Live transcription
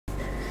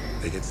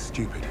They get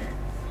stupid.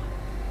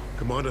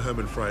 Commander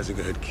Hermann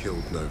Freisinger had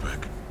killed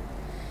Novak.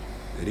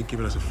 And he'd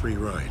given us a free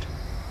ride.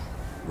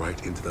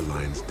 Right into the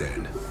lion's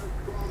den.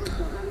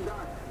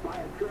 By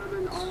a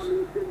German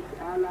army since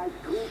Allied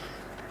troops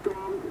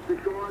stormed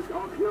the shores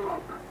of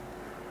Europe.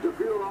 The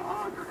Führer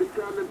asked the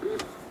German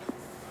people.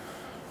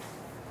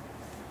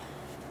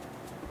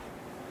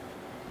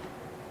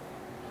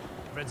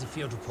 Read the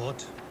field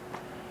report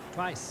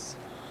twice.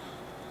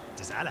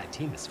 This Allied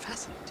team is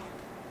fascinating.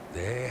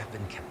 They have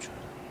been captured.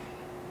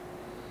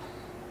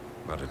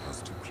 But it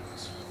was too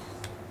close.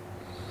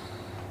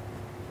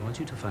 I want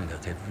you to find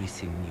out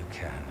everything you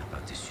can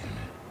about this unit.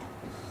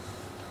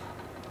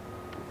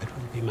 It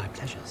will be my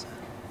pleasure, sir.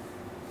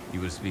 You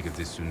will speak of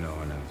this to no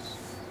one else,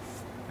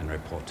 and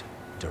report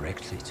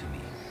directly to me.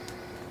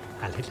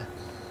 Heil Hitler.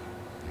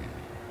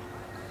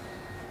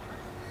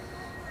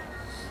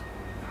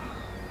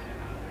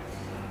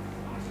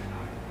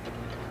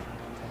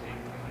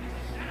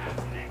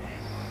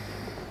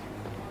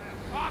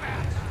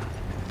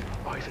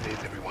 Right it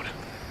is, everyone.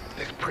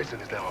 This prison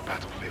is now a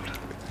battlefield.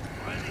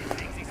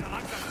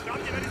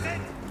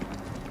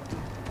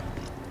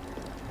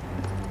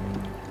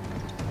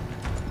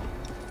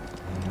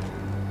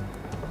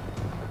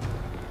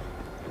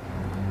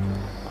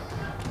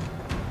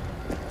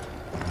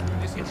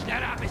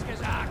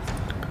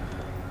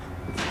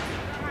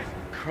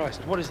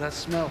 Christ, what is that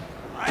smell?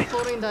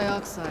 Chlorine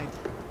dioxide.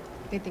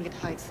 They think it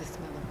hides the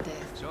smell of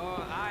death. So,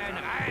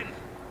 rein!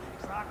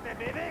 Ich sagte,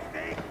 beweg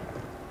dich!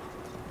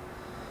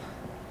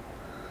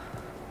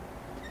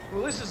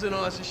 Well, this is the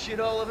nicest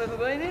shithole I've ever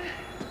been in.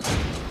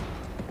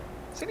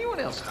 Is anyone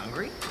else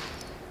hungry?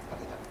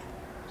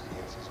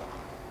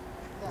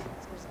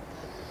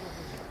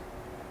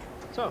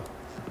 So,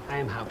 I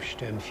am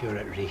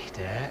Hauptsturmführer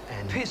Richter,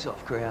 and... Piss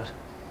off, crowd.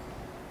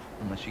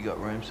 Unless you got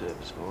room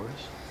service for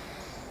us.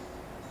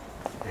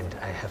 And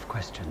I have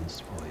questions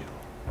for you.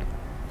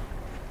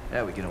 How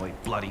are we gonna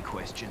eat bloody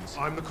questions?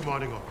 I'm the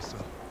commanding officer.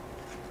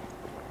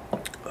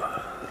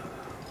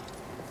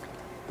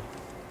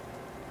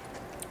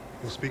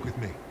 You'll speak with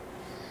me.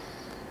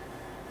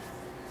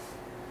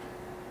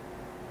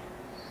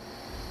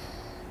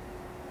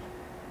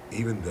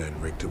 Even then,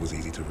 Richter was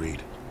easy to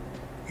read.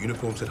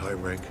 Uniforms at high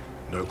rank,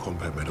 no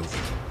combat medals.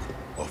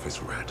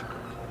 Office rat.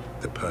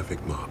 The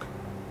perfect mark.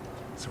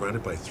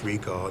 Surrounded by 3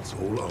 guards,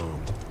 all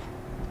armed.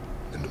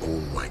 And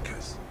all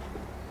wankers.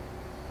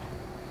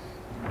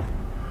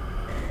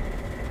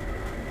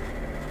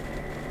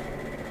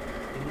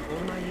 In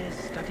all my years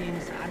studying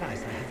the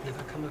Allies, I have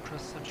never come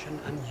across such an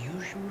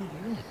unusual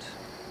unit.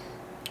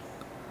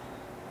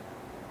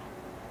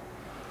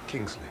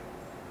 Kingsley.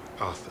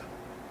 Arthur.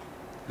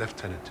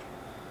 Lieutenant.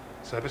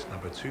 Service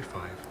number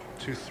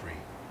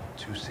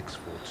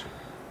 25232642.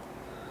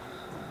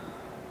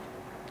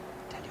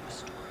 Tell you a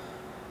story.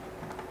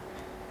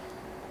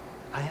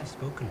 I have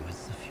spoken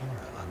with the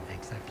Führer on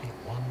exactly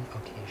one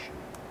occasion.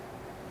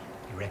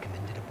 He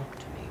recommended a book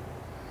to me.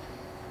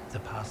 The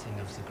Passing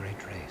of the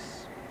Great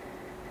Race.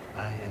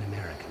 By an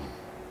American.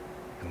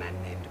 A man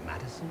named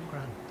Madison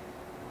Grant.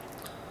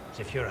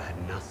 The Führer had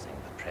nothing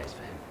but praise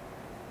for him.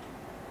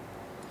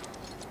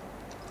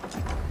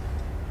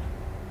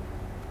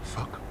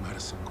 Fuck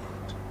Madison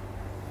Grant.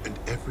 And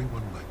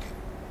everyone like him.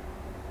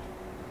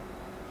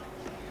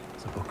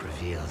 The book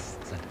reveals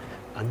that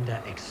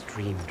under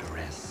extreme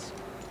duress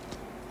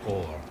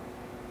or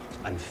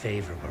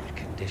unfavorable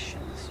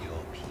conditions,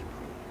 your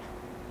people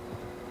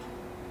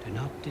do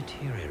not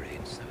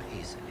deteriorate so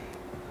easily.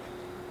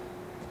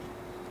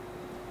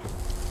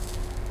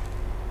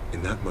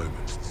 In that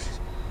moment,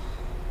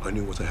 I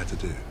knew what I had to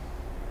do.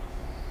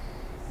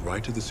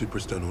 Right at the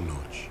suprasternal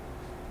notch,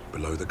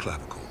 below the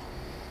clavicle.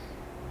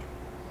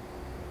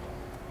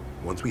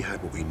 Once we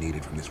had what we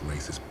needed from this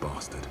racist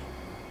bastard,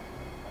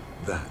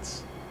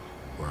 that's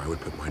where I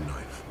would put my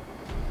knife.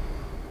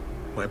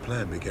 My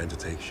plan began to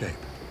take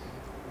shape.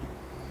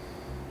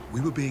 We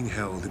were being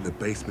held in the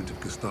basement of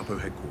Gestapo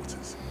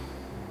headquarters.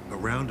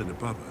 Around and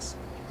above us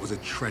was a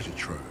treasure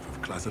trove of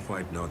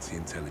classified Nazi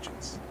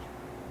intelligence.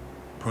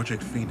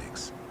 Project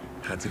Phoenix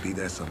had to be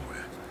there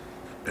somewhere,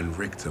 and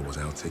Richter was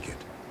our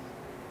ticket.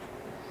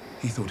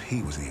 He thought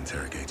he was the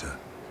interrogator.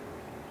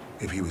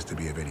 If he was to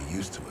be of any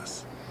use to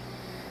us,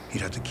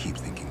 he'd have to keep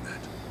thinking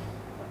that.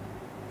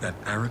 That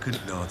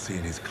arrogant Nazi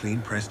in his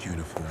clean-pressed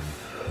uniform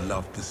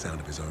loved the sound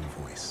of his own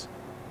voice.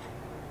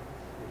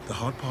 The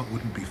hard part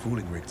wouldn't be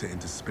fooling Richter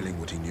into spilling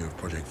what he knew of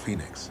Project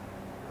Phoenix.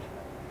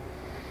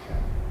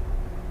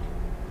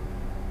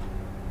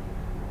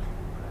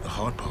 The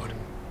hard part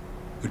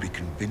would be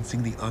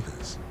convincing the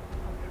others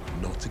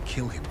not to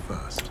kill him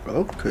first.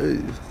 Okay.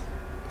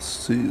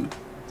 See.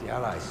 The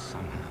Allies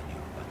somehow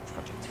knew about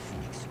Project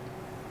Phoenix.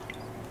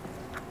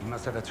 You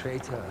must have a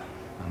traitor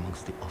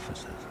amongst the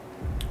officers.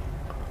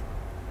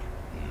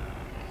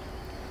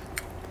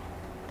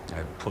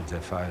 I pulled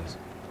their files.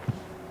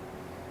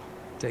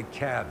 Take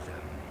care of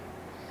them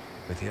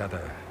with the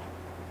other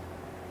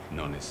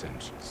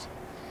non-essentials.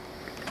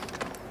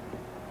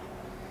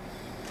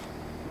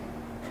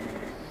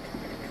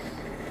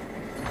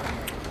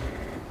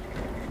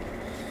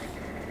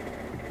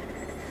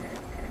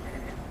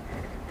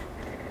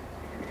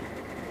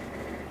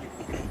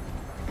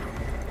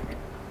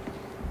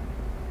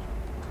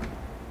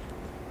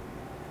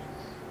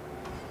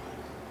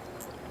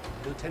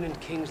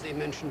 Lieutenant Kingsley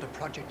mentioned a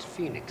Project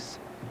Phoenix.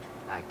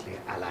 Likely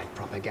Allied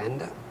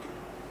propaganda.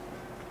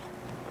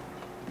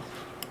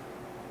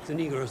 The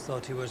Negro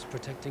thought he was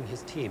protecting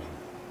his team.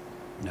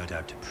 No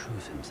doubt to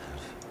prove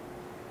himself.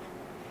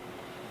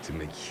 To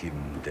make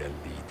him their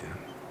leader.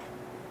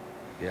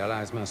 The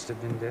Allies must have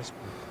been desperate.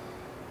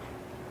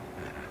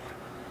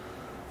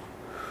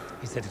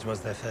 He said it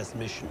was their first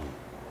mission.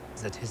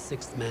 That his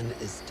sixth man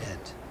is dead.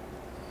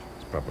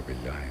 He's probably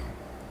lying.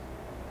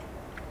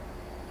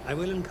 I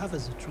will uncover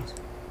the truth.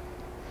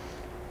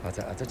 Are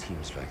there other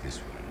teams like this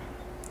one?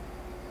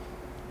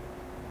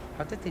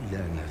 How did they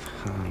learn of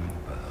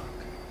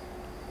Hamburg?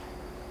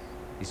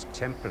 Is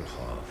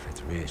Tempelhof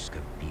at risk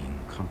of being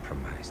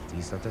compromised?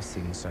 These are the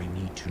things I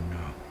need to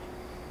know.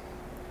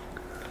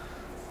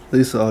 At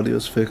least the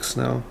audio's fixed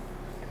now.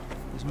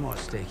 There's more at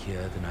stake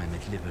here than I'm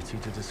at liberty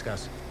to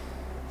discuss.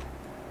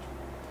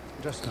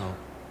 Just know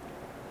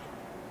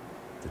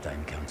that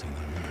I'm counting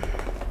on you.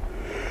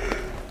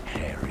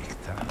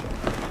 Herrichter.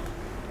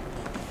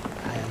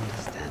 I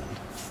understand.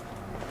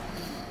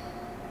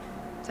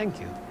 Thank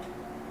you.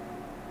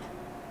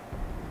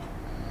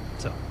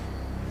 So.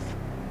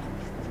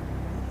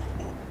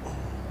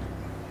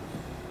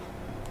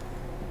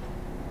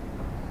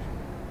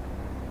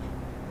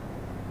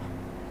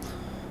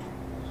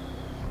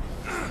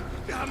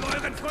 Wir haben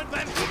euren Freund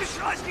beim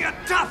Kugelschleichen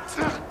ertappt!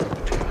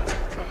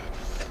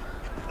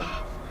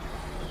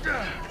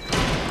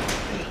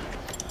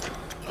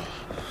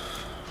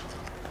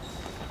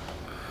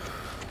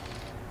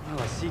 Well,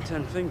 I see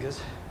 10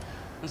 fingers.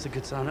 That's a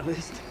good sign, at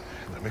least.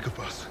 Don't make a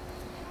fuss.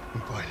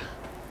 I'm fine.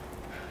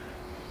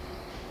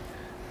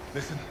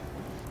 Listen.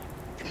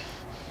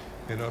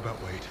 They know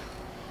about Wade.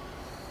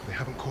 They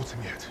haven't caught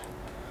him yet.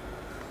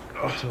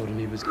 You told him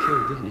he was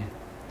killed, didn't you?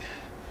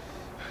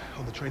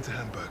 On the train to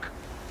Hamburg.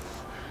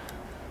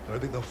 I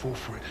don't think they'll fall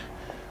for it.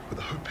 But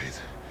the hope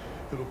is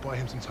it'll buy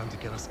him some time to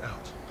get us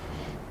out.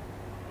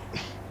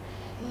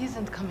 He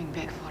isn't coming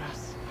back for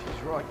us.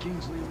 He's right,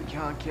 Kingsley. We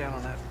can't count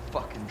on that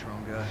fucking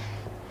Drongo.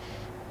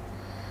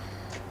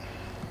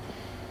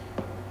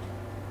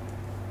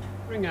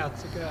 Bring out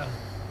the girl.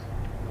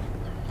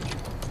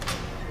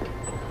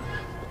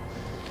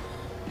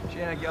 She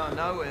ain't going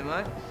nowhere,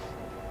 mate.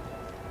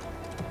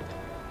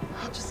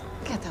 Oh, just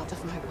get out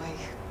of my way.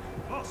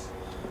 Boss!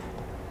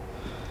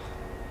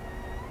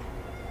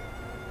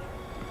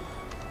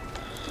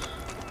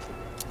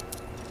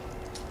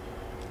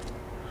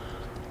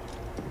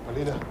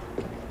 Alina,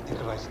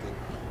 Ikrajsny.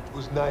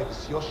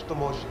 Uznajs, još to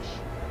možeš.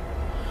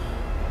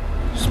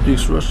 He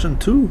speaks Russian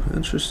too.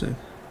 Interesting.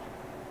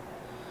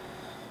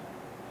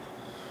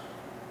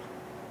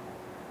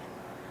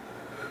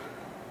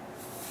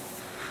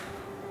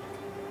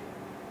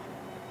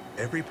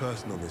 Every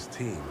person on this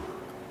team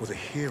was a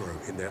hero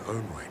in their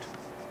own right,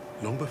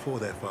 long before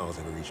their files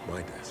ever reached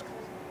my desk.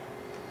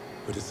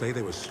 But to say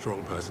they were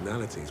strong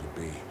personalities would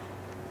be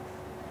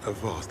a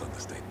vast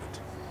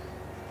understatement.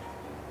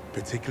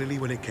 Particularly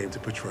when it came to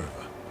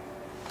Petrova.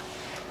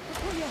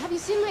 Julia, have you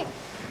seen my...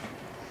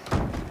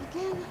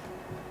 Again?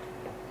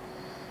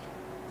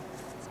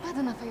 It's bad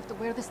enough I have to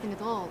wear this thing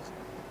at all.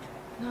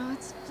 No,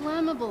 it's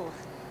flammable.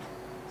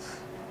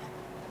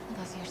 All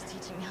those years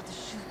teaching me how to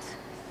shoot.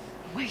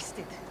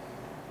 Wasted.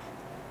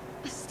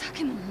 Stuck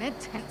in a med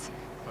tent.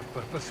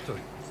 Постой.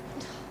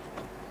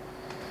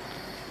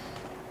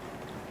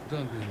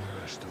 Don't be in a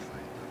rush to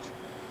fight, Dutch.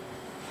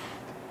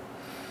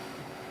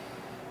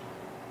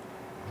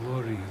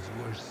 Glory is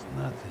worth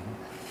nothing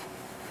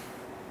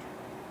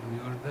when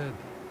you're dead.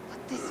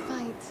 But this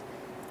fight,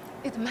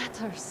 it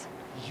matters.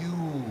 You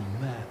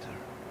matter.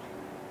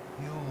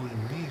 You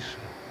and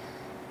Misha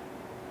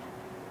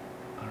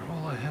are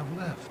all I have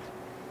left.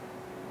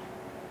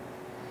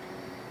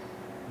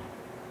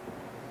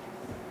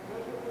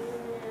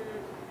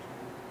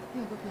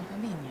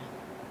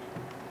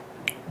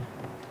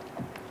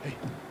 Hey,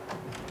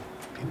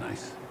 be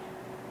nice.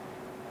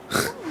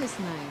 Always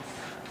nice.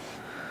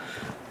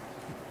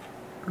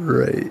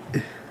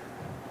 Right.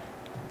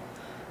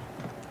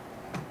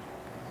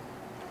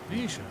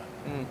 Misha,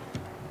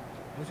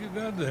 what you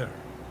got there?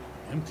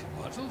 Empty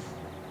bottles?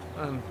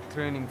 I'm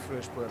training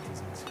fresh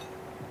partisans.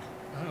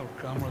 Our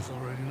comrades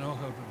already know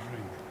how to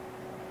drink.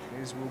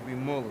 These will be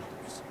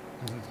Molotovs.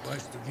 Is it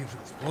wise to give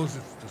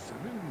explosives to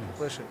civilians?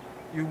 Pleasure.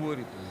 You worried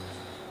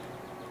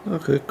me.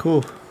 Okay,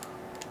 cool.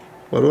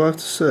 What do I have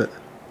to say?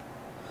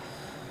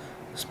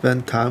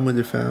 Spend time with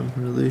your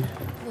family.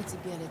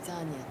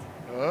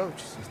 Oh,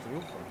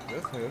 сестру,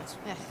 that hurts.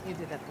 You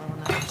did that well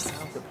enough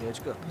yourself.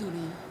 Копеечка.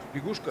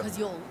 Лягушка.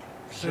 Козёл.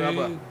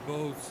 Жаба. Say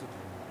both.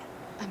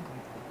 I'm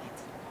going to admit.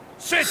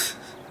 Sit!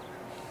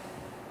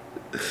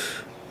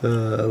 I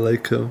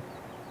like him.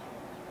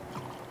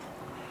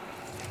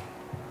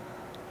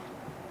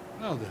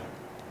 Now there.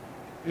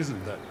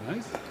 Isn't that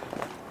nice?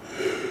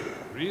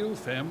 Real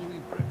family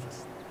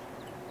breakfast.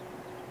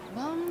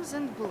 Bombs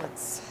and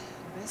bullets.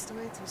 Best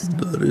way to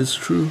start. That is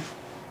true.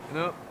 You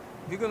know,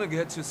 you're gonna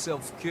get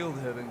yourself killed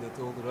having that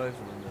old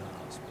rifle in the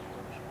house.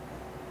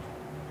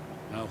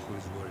 Now who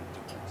is worried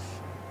too much?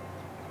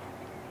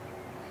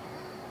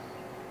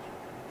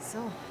 So,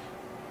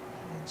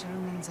 the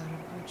Germans are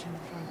approaching the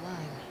front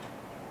line.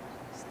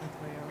 Is that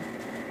where you're...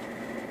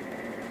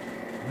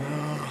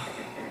 No,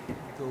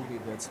 Toby,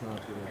 that's not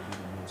where I'd be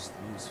the most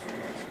useful.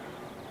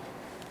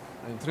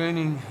 I'm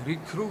training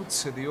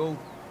recruits at the old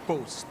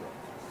post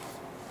office.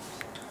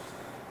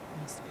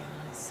 Must be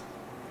nice.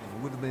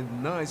 It would have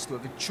been nice to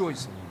have a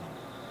choice in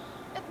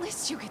life. At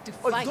least you get to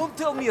Oh, fight. don't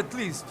tell me at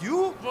least,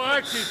 you?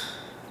 Quiet it!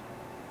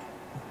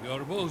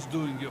 You're both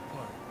doing your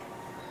part.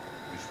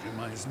 Which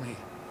reminds me,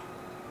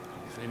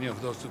 if any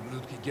of those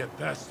Ublutki get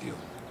past you,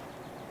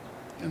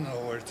 you know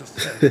where to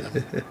send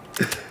them.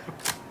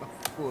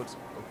 Of course,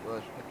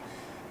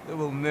 they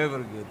will never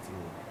get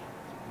through.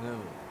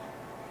 Never.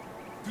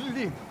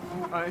 Please,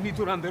 I need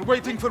to run. They're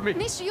waiting for me.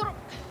 Nish, you're...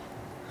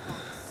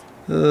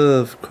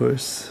 Of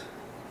course.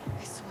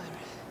 I swear,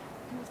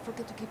 he would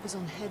forget to keep his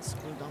own head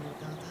screwed on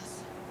without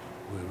us.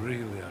 We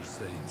really are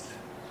saints.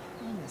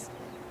 Honestly.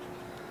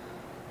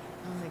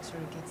 I'll make sure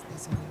he gets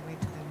this on the way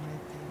to them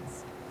red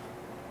things.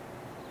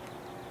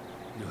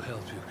 You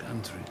help your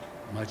country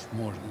much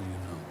more than you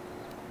know.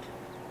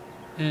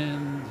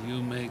 And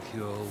you make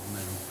your old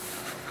men.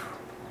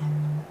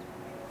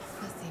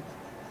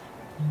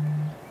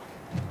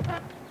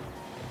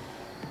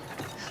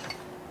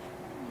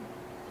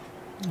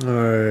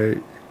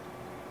 Alright.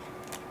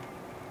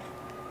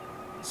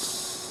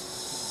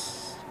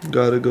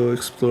 Gotta go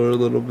explore a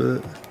little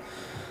bit.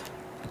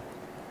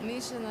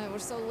 Misha and I were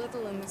so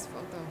little in this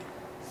photo.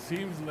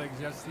 Seems like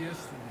just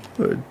yesterday.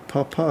 But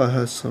Papa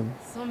has some.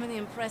 So many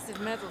impressive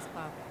medals,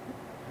 Pop.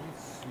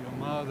 It's your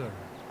mother.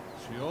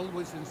 She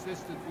always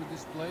insisted we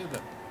display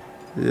them.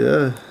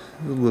 Yeah,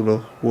 a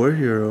little war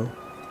hero.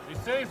 Be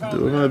safe out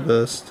Doing my there.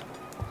 best.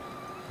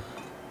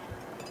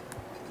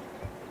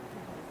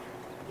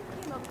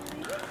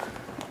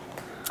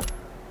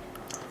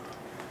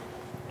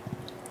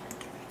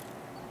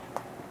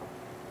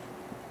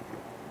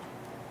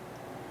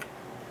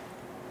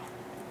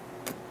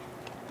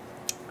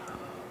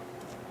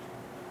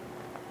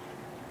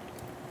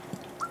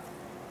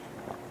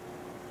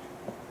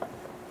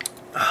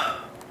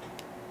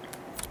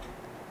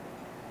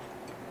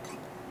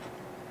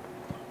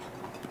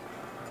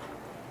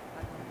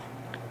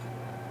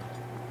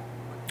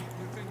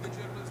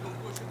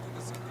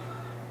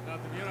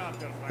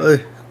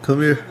 Hey,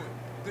 come here.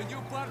 The new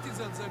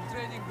partisans I'm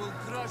training will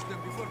crush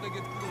them before they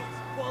get close.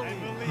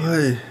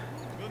 Hey,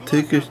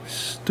 take your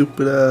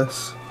stupid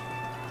ass.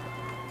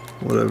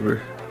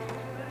 Whatever.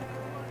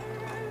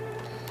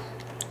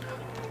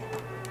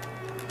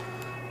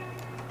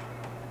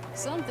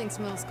 Something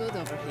smells good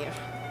over here.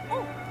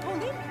 Oh,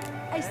 Pauline,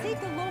 I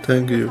saved the loaf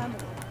Thank for your you. family.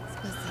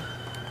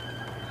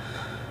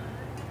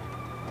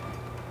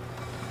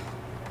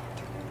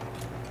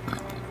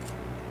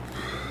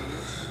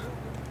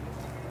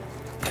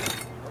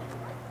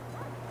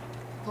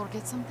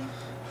 Forget something?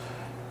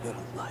 You're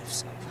a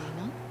lifesaver.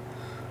 You know?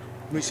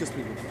 Misha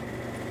speaking.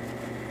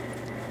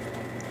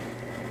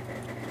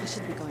 I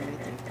should be going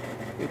with you.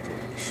 You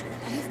probably should.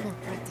 I have more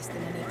practice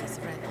than any of these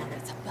red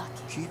armies have back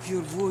here. Keep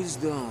your voice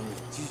down.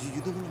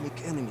 You don't want to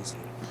make enemies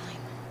here.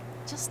 Fine.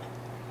 Just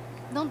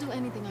don't do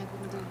anything I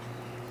wouldn't do.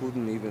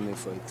 Wouldn't even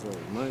if I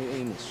tried. My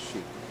aim is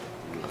shit.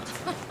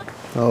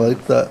 I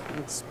like that.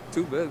 It's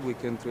too bad we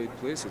can't trade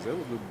places. I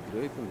would look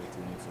great in that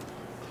uniform.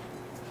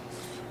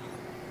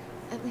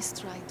 At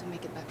least try to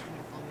make it back from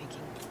your bomb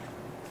making.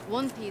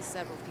 One piece,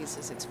 several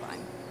pieces, it's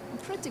fine. I'm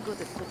pretty good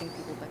at putting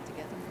people back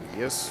together.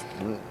 Yes.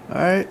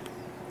 Alright.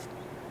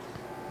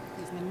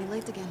 You've made me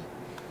late again.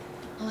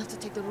 I'll have to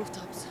take the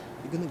rooftops.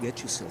 You're gonna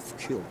get yourself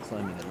killed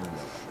climbing a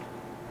ladder.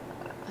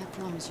 I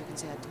promise you can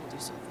say I told you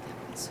so if it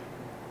happens.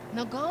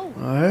 Now go!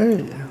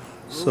 Alright.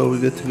 So we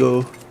get to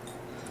go.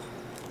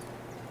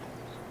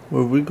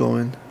 Where are we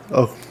going?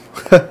 Oh.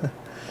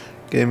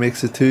 Game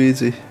makes it too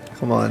easy.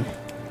 Come on.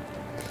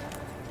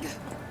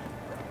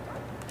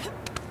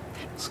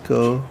 Let's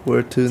go.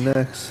 Where to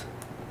next?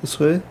 This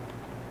way?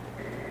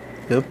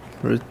 Yep,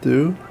 right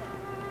through.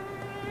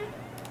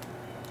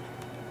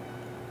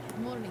 Good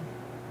morning.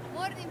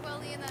 Morning,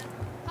 Paulina.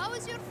 How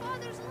is your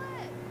father's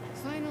leg?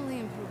 Finally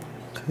improving.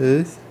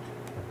 Okay.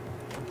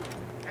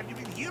 Have you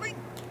been hearing?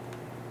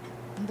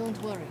 And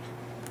don't worry.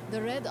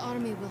 The Red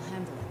Army will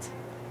handle it.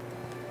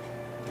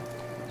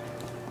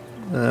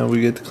 Now we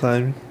get to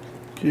climb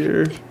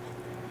here.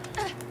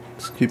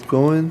 Let's keep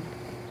going.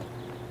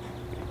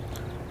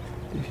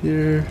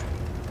 Here.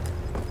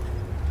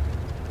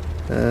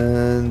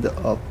 And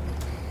up.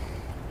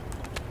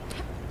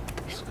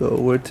 Let's go.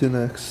 Where to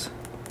next?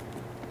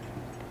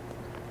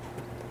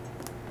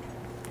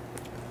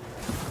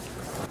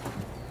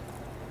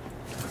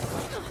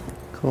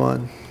 Come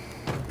on.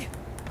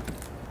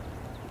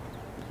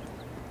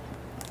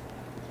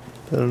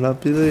 Better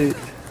not be late.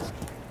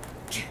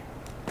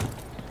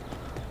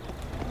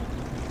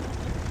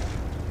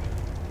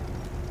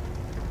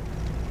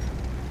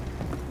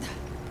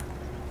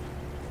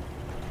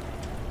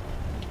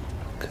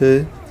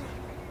 Okay.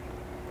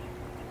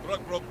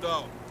 Truck broke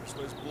down. This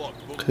way's blocked.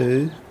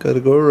 Okay,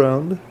 gotta go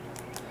around.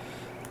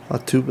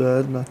 Not too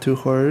bad, not too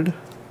hard.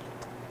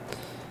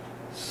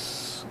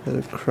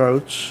 Gotta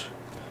crouch.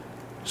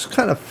 It's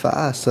kind of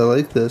fast. I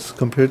like this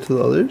compared to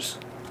the others.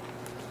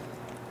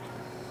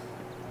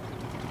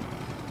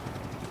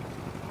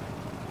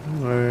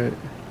 Alright.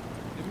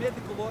 The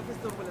medical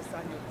officer will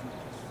assign you.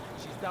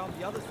 She's down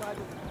the other side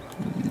of the...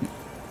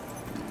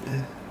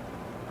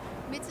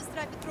 Mrs.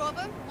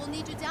 Petrova, we'll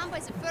need you down by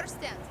the first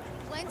stand.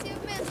 Plenty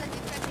of men that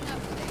you're catching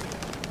up today.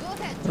 Go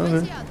ahead, join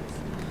the others.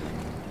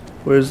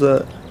 Where's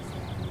that?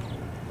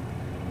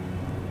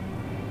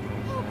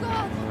 Oh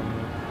God!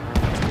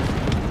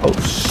 Oh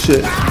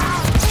shit.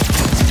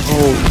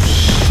 Oh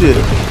shit.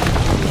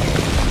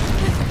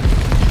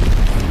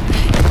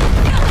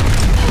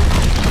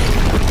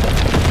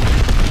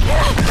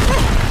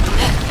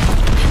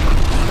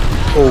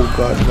 Oh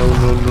god, no.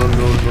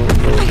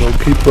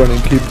 Keep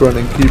running. Keep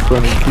running.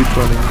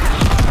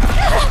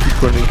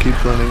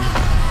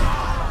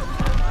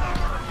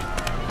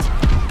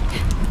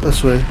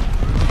 This way.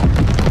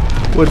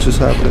 What just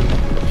happened?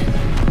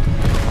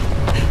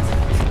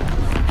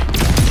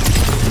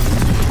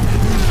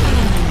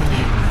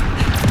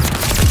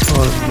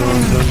 Oh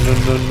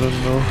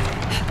no.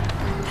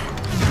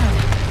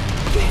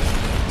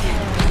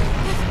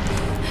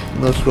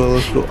 Let's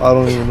go. I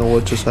don't even know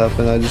what just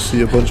happened. I just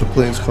see a bunch of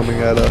planes coming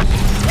at us.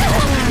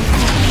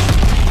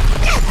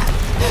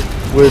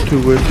 Where to?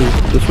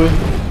 This way?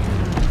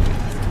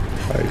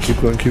 Alright, keep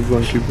going.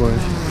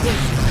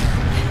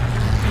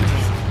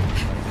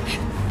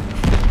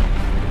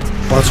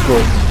 Let's go.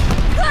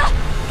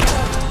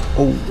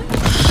 Oh,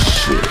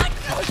 shit.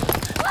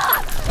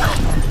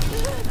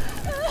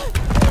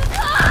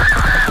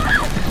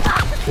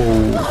 Oh,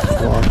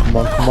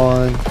 come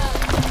on.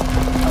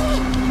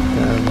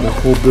 And the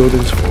whole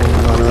building's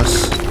falling on us.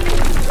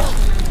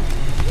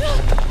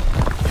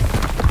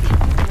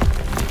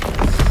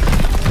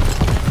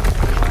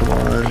 Come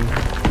on.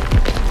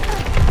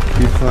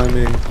 Keep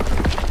climbing.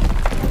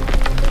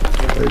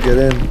 Gotta get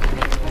in.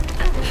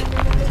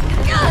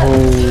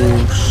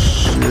 Oh,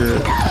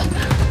 shit.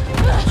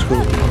 Let's go.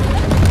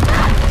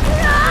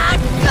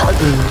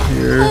 In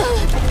here.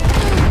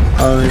 I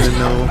don't even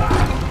know.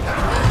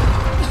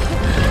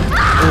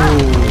 Oh,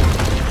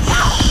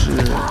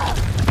 shit.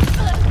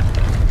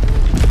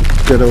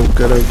 Get out.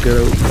 Gotta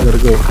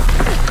go.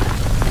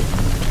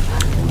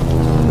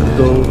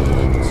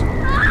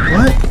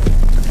 What?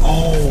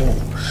 Oh,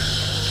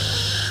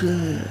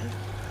 shit.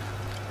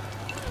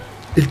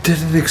 It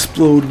didn't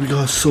explode. We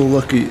got so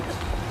lucky.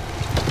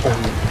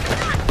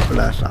 Oh, but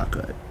that's not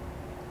good.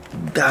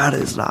 That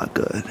is not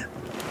good.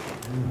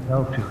 You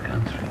help your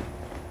country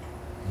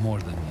more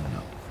than you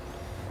know.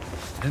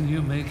 And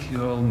you make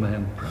your old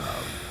man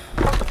proud.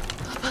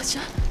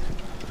 Pasha.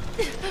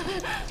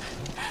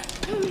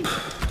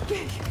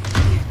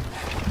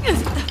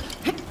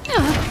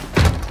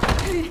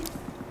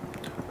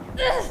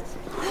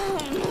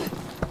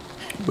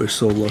 We're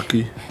so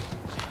lucky.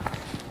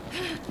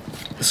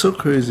 It's so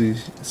crazy.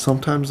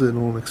 Sometimes they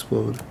don't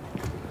explode.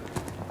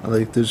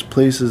 Like, there's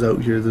places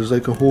out here, there's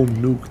like a whole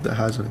nuke that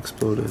hasn't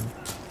exploded.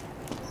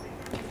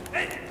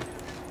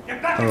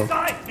 Oh.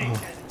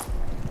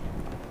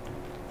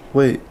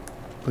 Wait.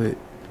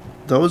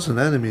 That was an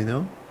enemy,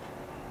 no?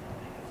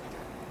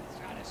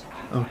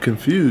 I'm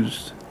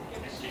confused.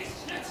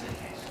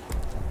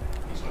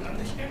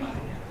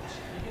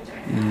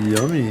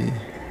 Yummy.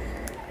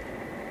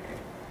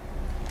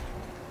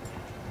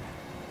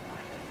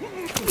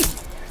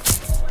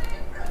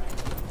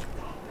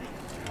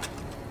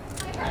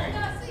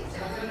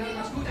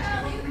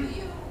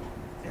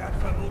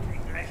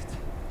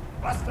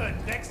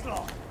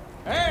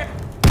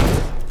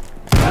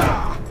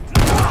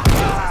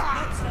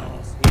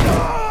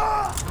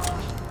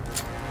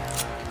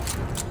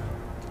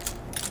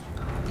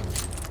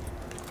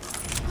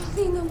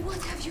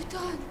 What have you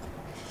done?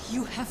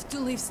 You have to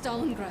leave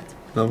Stalingrad.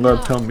 Don't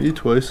gotta tell me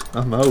twice.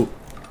 I'm out.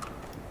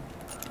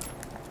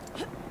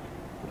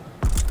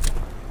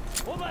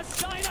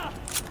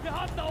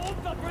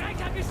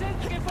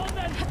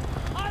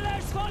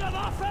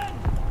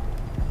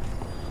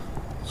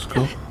 Let's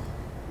go.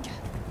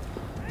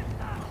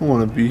 I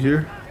wanna be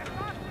here.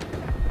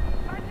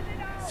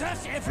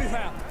 Search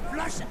everywhere!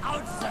 Flush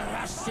out the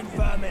Russian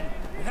vermin!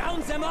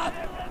 Round them up!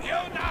 You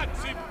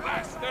Nazi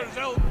bastards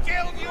will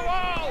kill you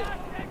all!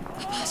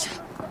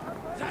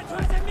 That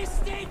was a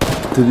mistake!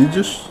 Did he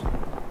just...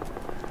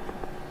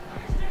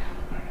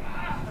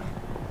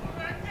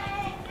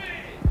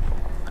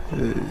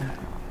 Okay.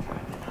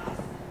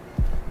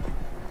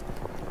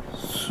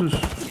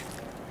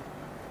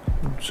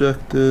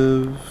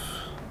 Objective.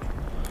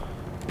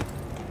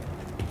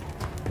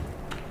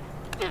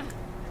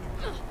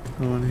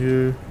 Go in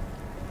here.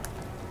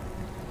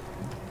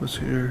 What's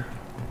here?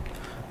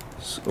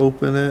 Let's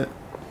open it.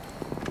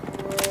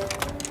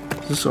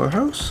 Is this our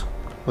house?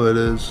 Oh, it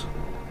is.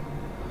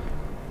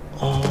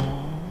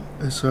 Oh,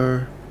 it's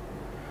our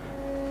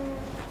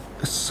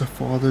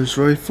father's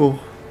rifle.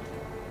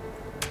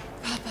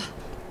 Papa.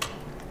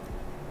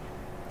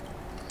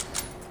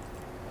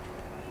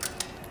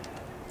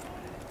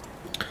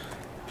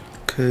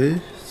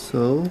 Okay,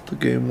 so the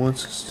game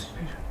wants us to...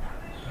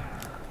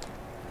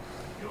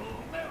 You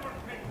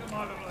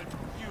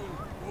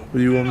What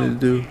do you want me to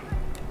do?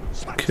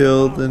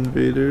 Kill the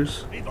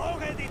invaders? We've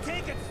already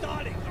taken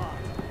Stalingrad.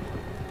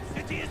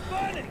 City is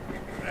burning.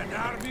 An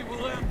army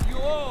will end you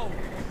all.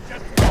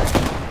 Just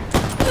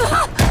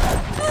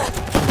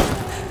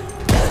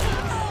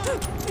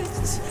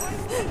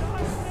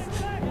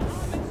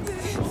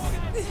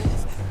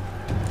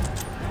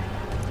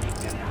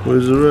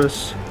Where's the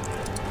rest?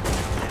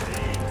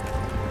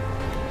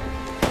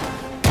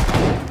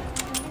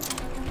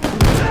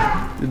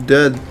 You're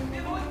dead.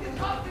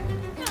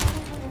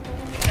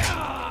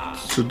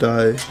 So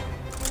die.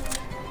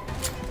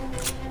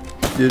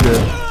 You're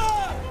dead.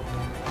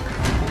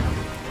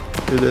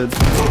 You're dead.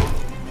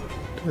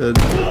 Dead.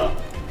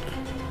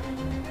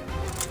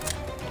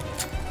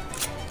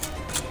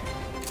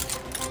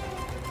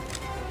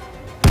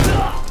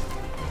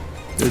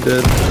 You're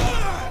dead.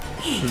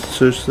 Should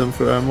search them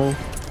for ammo.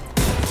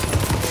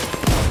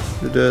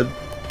 You're dead.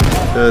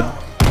 Dead.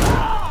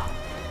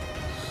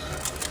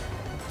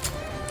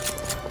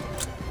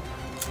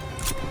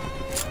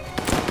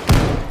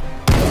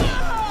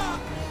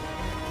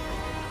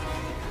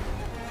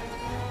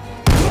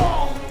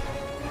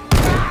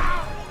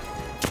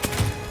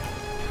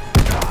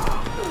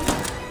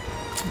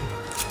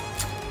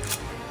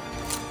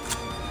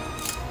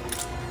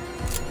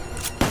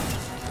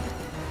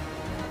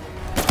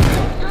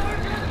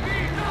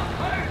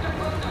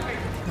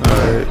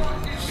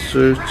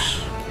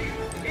 Search.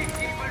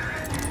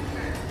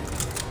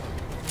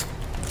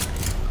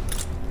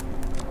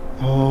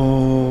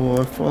 Oh,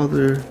 our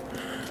father.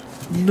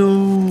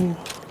 No.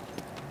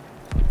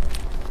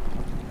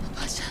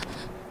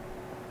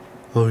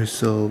 Oh, he's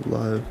still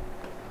alive.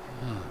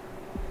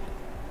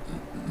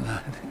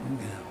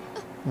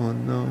 Oh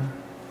no.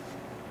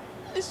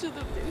 I should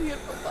have been here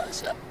for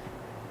Pasha.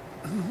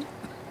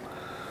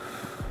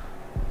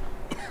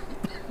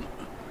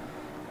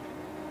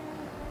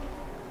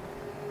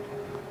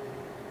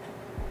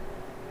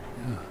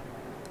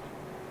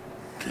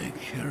 take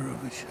care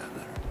of each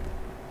other.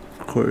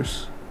 Of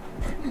course.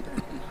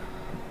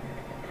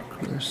 Of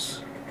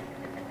course.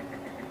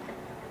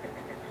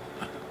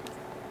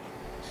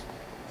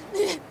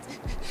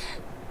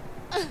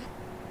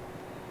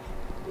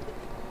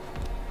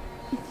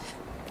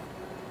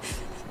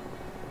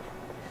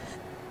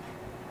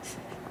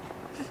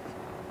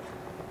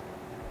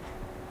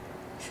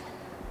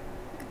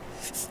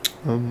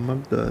 Oh my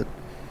god.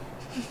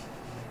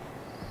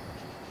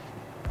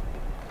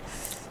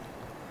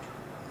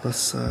 That's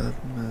sad,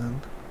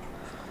 man.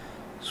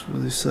 It's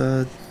really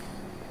sad.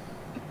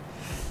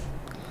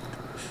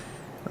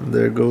 And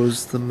there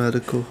goes the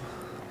medical.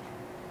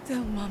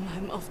 Tell Mama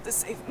I'm off to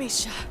save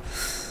Misha.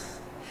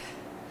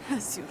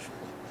 As usual.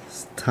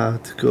 It's time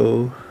to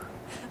go.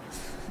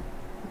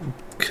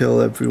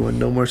 Kill everyone.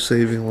 No more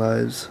saving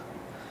lives.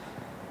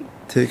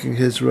 Taking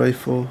his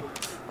rifle.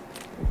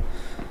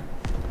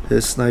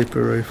 His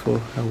sniper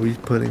rifle. And we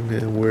putting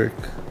it in work.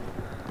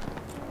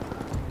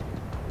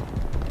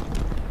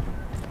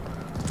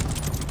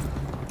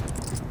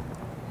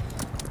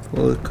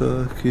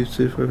 Look, keep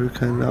safe forever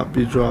cannot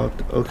be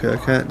dropped. Okay, I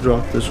can't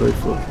drop this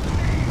rifle.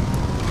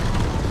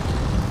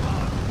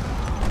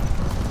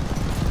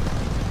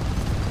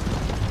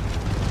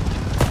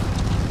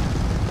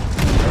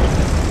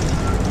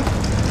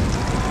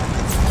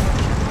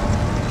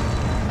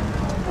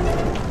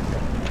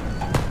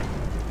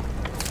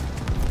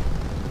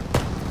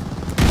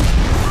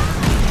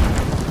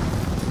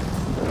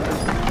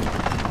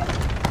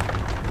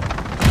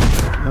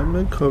 I'm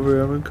in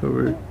cover, I'm in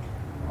cover.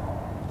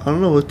 I don't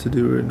know what to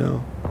do right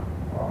now.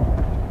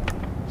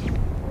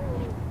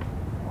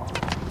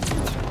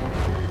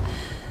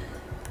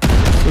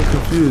 I'm so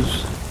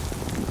confused.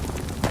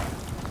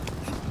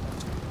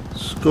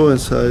 Let's go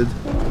inside.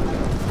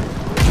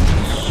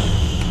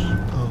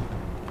 Oh.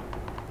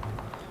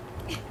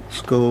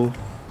 Let's go.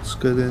 Let's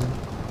get in.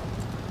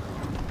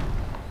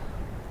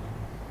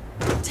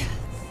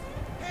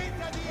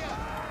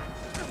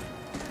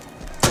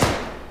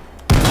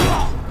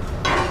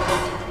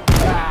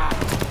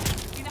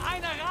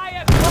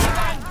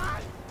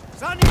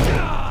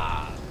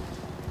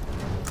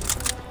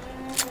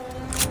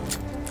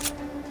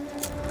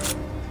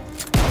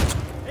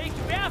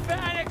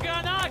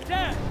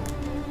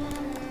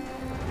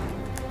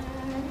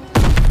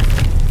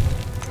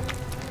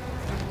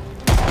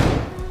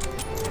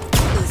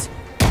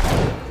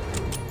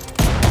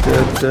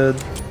 Dead.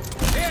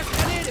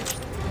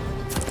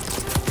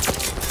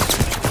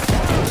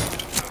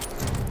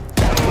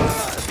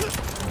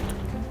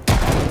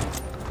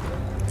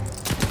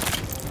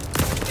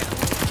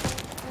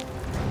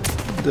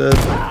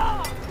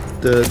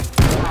 Dead.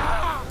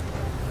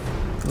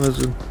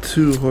 Wasn't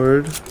too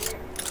hard,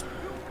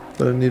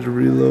 but I need to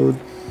reload.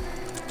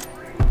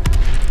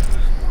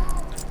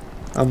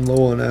 I'm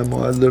low on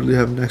ammo. I literally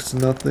have next to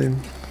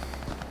nothing.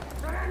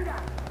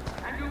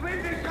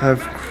 I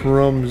have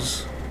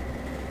crumbs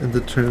in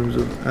the terms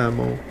of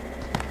ammo.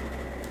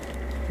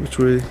 Which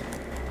way?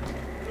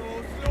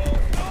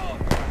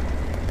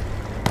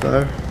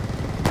 There.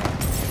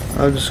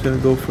 I'm just gonna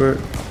go for it.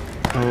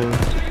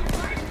 Oh.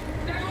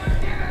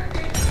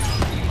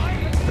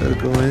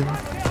 Gotta go in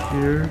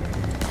here.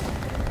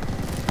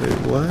 Wait,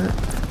 what?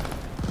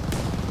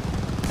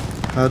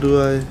 How do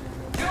I?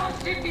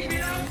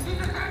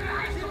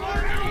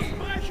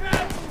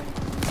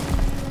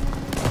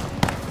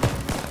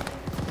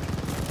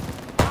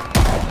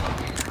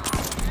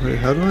 Wait,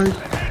 how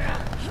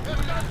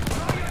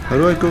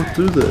do I go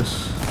through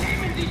this?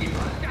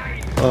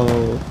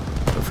 Oh,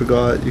 I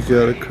forgot, you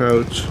gotta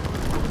crouch.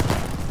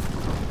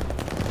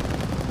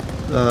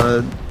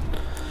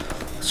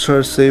 Let's try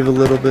to save a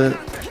little bit.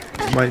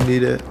 Might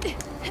need it.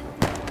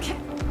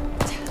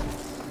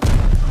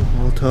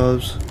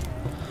 Molotovs.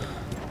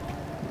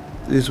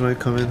 These might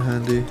come in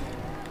handy.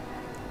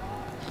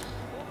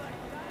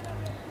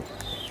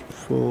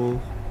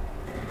 Full.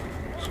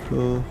 Let's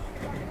go.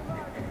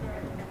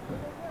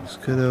 Let's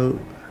get out.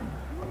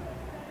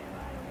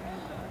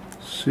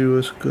 See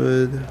what's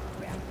good.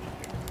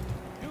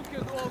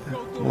 Okay.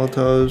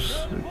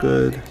 Molotovs are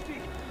good.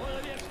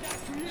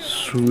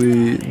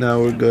 Sweet, now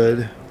we're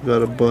good.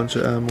 Got a bunch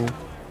of ammo.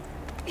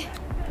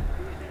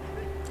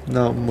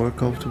 Now I'm more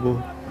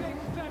comfortable.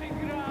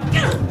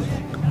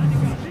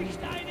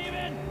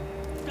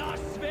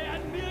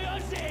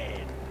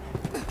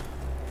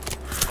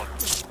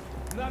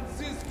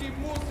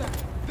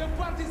 The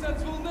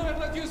partisans will never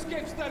let you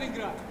escape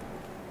Stalingrad.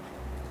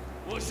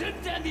 Wo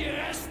sind denn die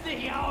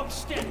restlichen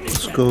Aufstände?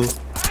 Let's go.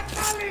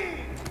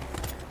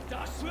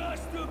 Das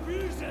wirst du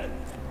büßen.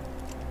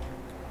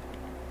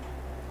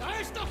 Da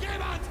ist doch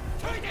jemand!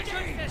 Tötet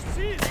ihn! Das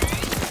Ziel!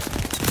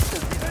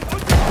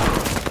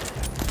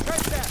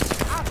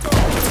 Achtung!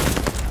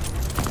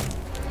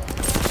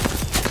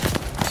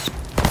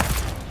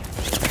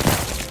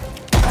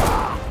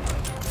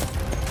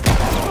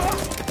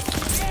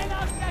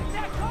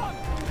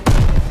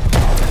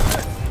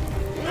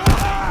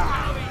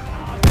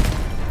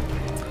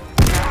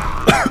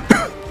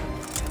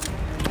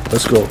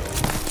 Let's go.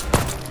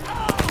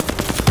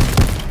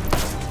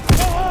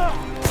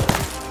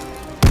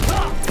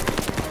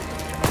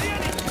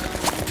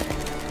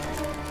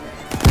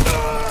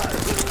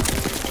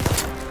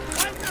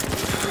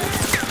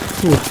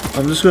 Ooh,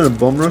 I'm just gonna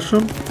bum rush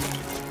him.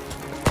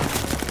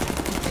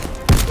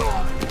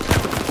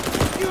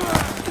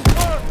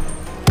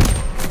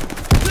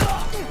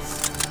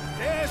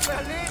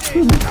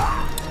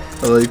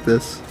 I like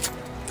this.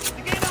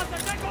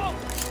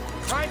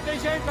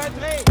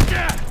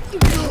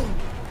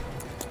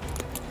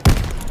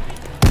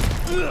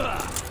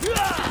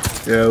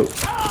 Yo,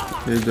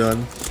 you're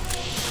done.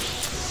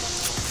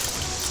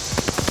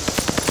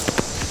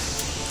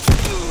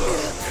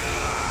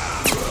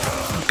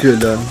 Good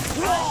done.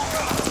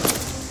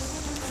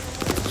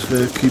 Just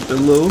gonna keep it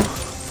low.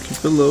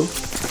 Keep it low.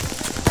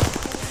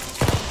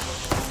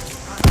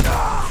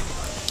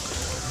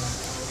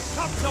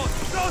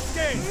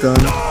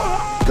 Done.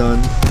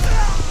 Done.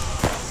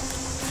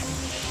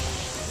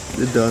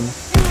 You're done.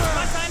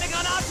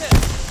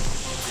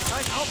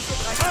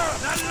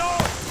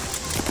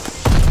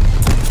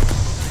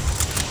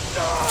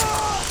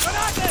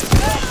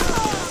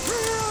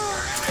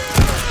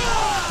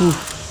 Whew.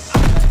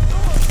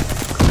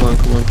 Come on,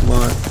 come on, come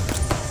on.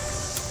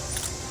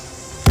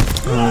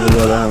 I don't have a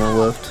lot of ammo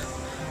left.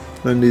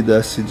 I need the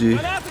SCG.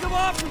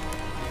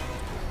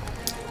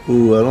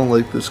 Ooh, I don't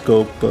like the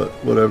scope, but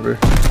whatever.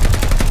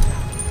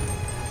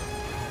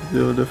 Do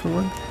you have a different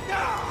one?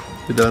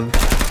 You're done.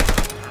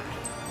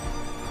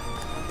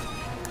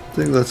 I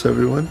think that's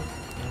everyone.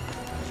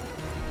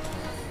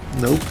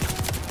 Nope.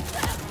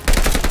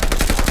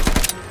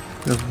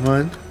 Never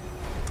mind.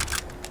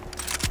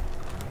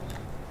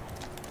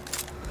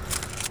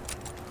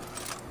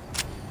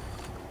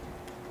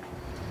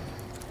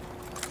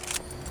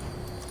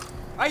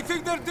 I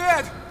think they're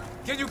dead.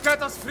 Can you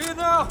cut us free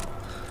now?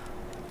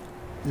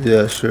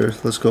 Yeah, sure.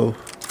 Let's go.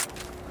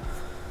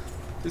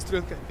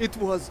 Strelka, it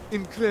was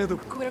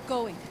incredible. We're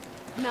going.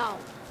 Now.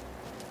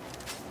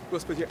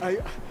 Господи,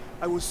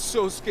 I was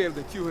so scared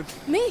that you and...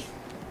 Me?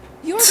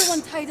 You're the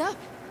one tied up.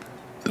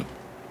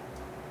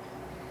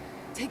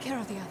 Take care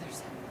of the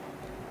others.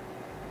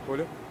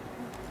 Оля?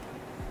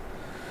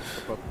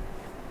 Papa?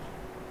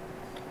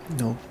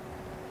 No.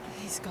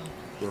 He's gone.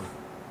 No.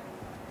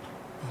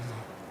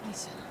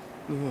 Misha.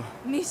 No.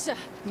 Misha!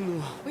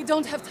 No. We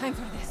don't have time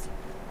for this.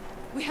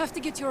 We have to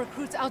get your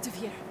recruits out of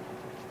here.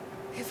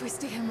 If we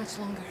stay here much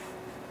longer,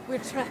 we're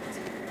trapped.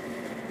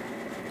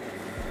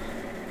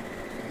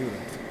 You're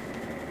right.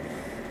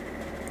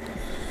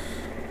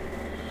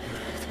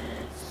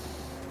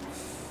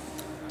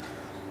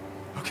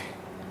 Okay.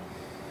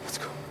 Let's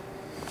go.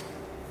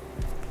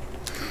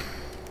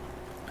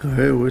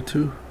 Alright, where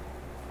to?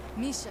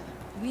 Misha,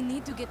 we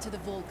need to get to the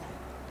Volga.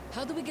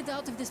 How do we get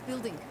out of this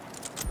building?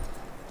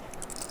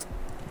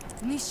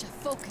 Misha,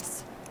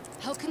 focus.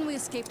 How can we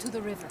escape to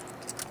the river?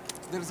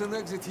 There's an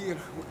exit here.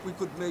 We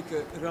could make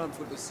a run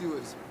for the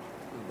sewers.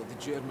 But the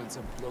Germans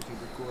are blocking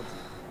the court.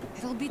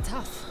 It'll be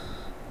tough.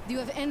 Do you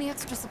have any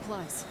extra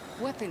supplies?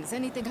 Weapons,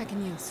 anything I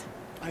can use?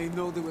 I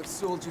know there were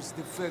soldiers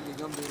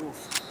defending on the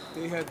roof.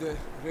 They had a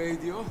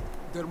radio.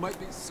 There might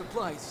be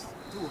supplies,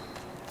 too.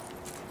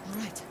 All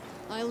right.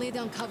 I'll lay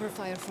down cover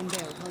fire from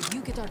there while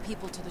you get our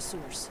people to the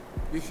sewers.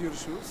 If you're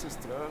sure,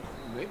 sister,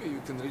 maybe you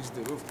can reach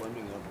the roof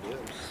climbing up there.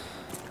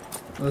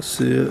 Let's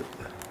see it.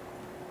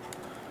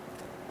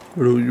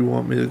 Where do you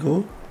want me to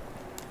go?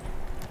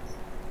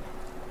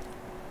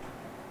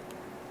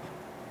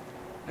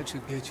 I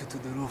should get you to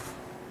the roof.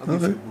 I'll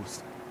Okay. give you a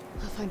boost.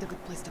 I'll find a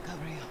good place to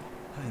cover you.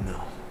 I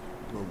know.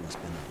 You've always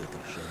been a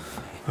little shy of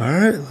me.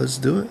 Alright, let's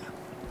do it.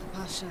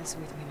 Pasha is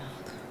with me now.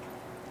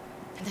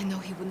 And I know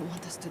he wouldn't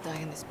want us to die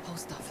in this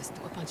post office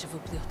to a bunch of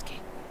ubliotki.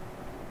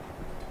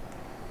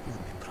 He'll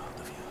be proud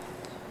of you.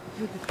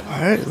 You'd be proud.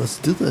 Alright, let's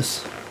do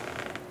this.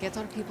 Get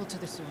our people to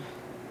the sewer.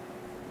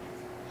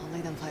 I'll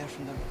lay down fire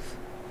from the roof.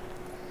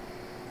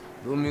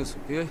 Do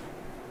music, yeah?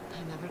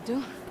 I never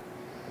do.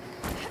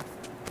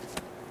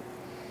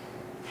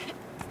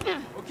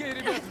 Okay,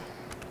 ребята.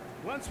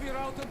 Once we're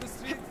out on the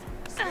street,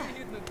 stay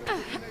hidden until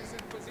the next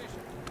in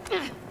position.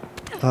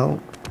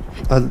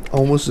 I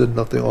almost did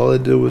nothing. All I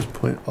did was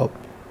point up.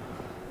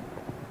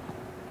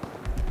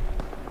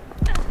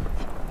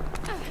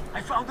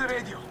 I found the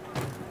radio.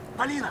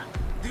 Polina,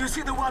 do you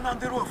see the one on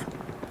the roof?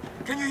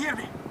 Can you hear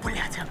me?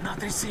 Блять, I'm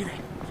not receiving.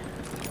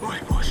 Ой,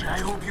 Боже, I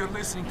hope you're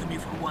listening to me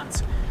for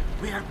once.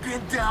 We are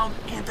pinned down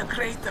in the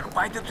crater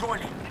by the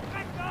trolley.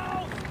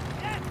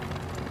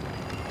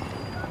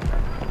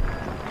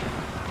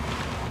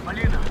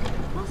 Polina,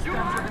 we'll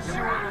stand for the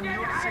sewer on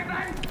your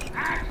signal.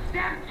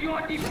 Accept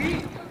your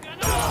defeat!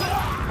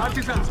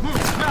 Partisans,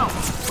 move, now!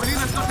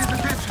 Polina's got his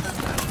attention.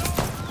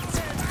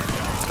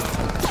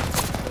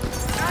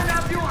 None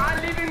of you are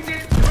leaving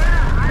this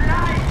square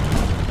alive!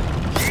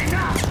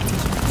 Enough!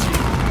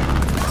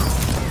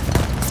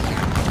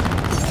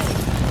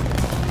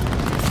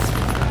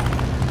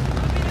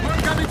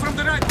 We're coming from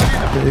the right,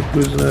 Polina! Okay,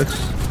 who's next?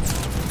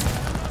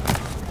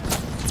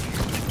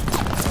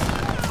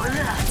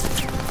 Polina,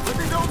 where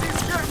did all these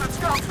Germans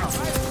come from?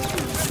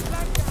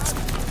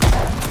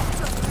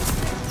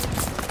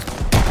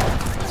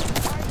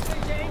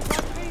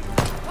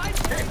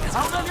 Hey,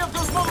 how many of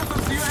those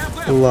Molotovs do you have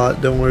left? A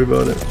lot, don't worry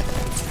about it.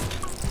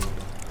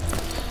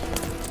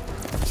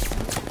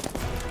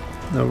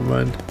 Never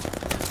mind.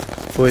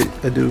 Wait,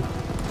 I do.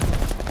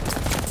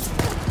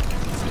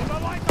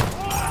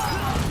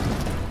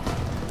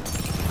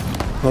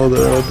 Oh,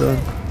 they're all done.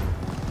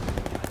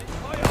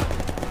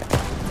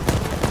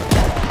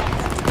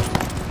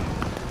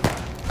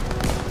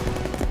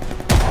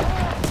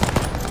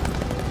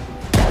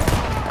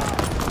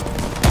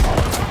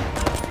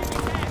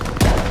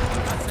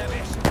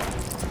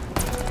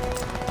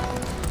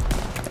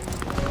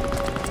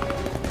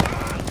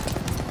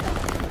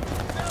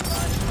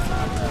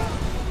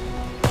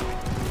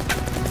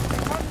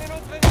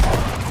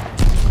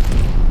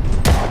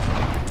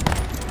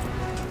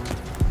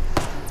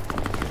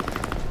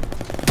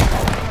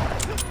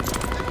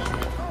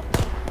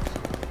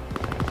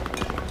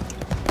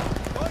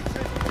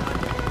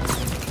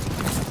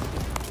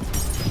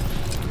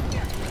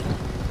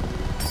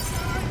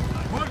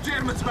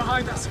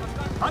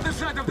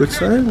 Which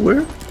side?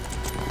 Where?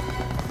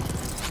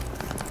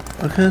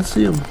 I can't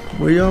see them.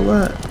 Where y'all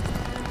at?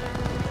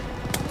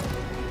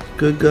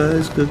 Good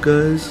guys, good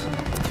guys.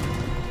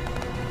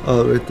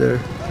 Oh, right there.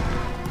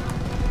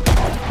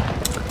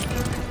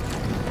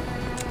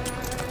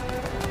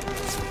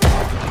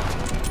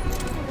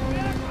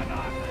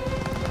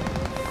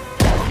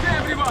 Okay,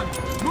 everyone,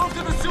 move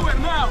to the sewer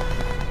now.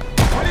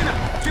 Polina,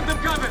 keep them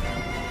covered.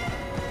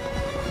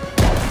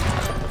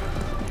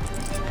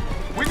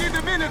 We need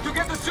a minute to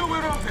get the sewer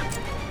open.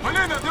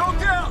 Polina, don't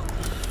tell.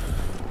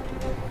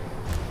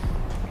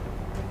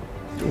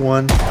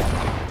 1,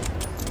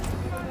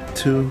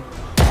 2.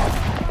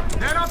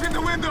 They're up in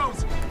the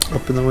windows.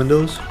 Up in the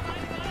windows.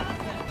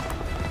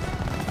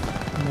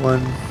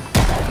 1,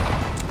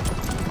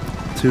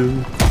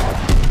 2,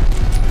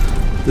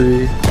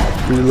 3.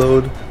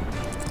 Reload.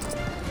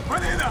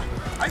 Polina,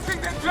 I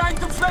think they're trying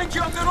to flank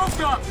you on the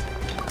rooftops.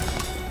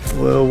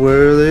 Well,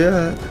 where are they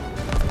at?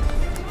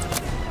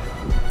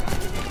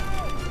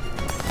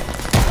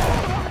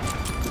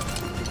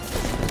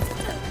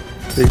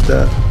 Take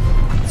that.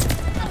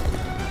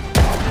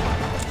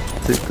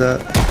 Take that.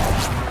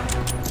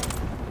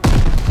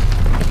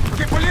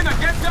 Okay, Polina,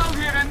 get down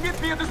here and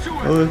meet me at the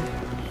sewer. Okay.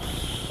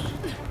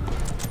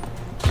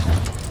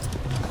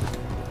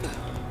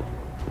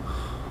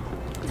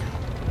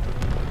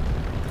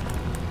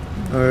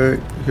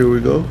 Alright, here we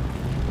go.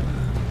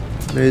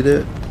 Made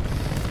it.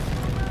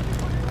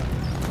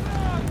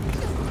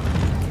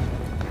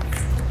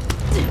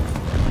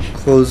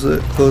 Close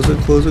it, close it,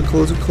 close it,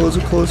 close it, close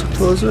it, close it,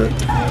 close it.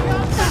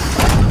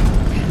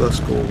 Let's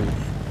go.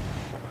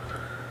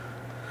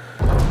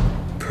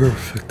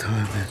 Perfect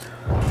timing.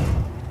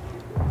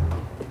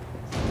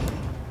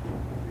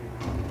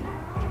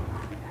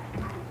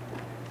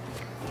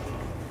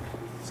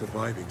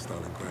 Surviving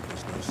Stalingrad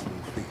was no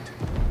small feat.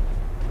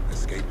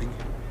 Escaping,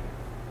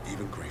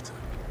 even greater.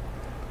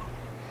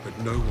 But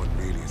no one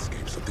really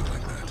escaped something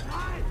like that.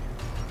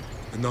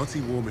 The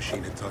Nazi war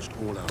machine had touched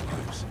all our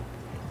lives,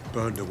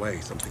 burned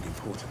away something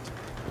important.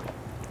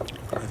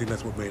 I think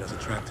that's what made us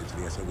attracted to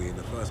the SOE in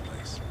the first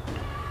place.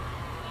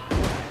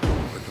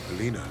 But for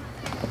Polina,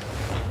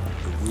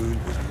 the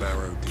wound was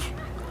marrow deep.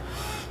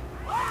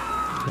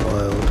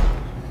 Wild.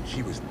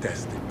 She was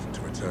destined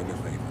to return the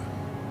favor.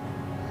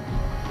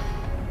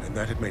 And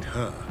that had made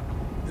her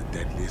the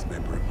deadliest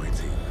member of my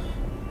team.